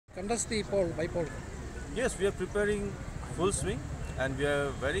Contest the poll, bypoll. Yes, we are preparing full swing, and we are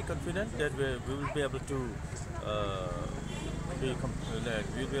very confident that we will be able to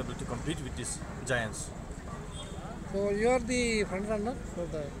compete with these giants. So you are the front runner for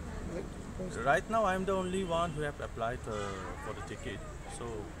the post. Right now, I am the only one who have applied for the ticket. So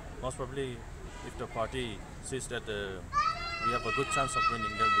most probably, if the party sees that we have a good chance of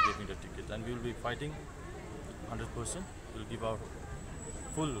winning, they'll be giving the ticket, and we will be fighting 100%. We'll give our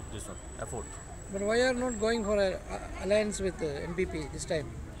full effort. But why are not going for an alliance with NPP this time?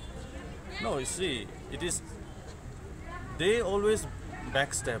 No, you see, it is they always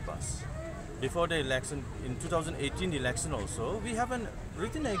backstab us. Before the election, in 2018 election also, we have a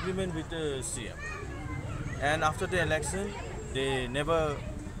written agreement with the CM. And after the election, they never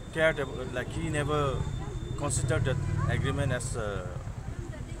cared about, like he never considered that agreement as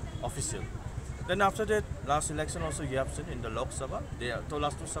official. Then after that, last election also he have seen in the Lok Sabha, they told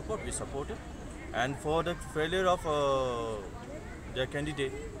us to support, we supported. And for the failure of their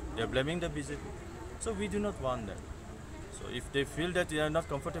candidate, they are blaming the BJP. So we do not want that. So if they feel that they are not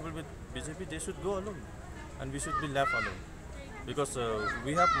comfortable with BJP, they should go alone, and we should be left alone, because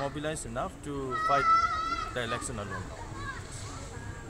we have mobilized enough to fight the election alone.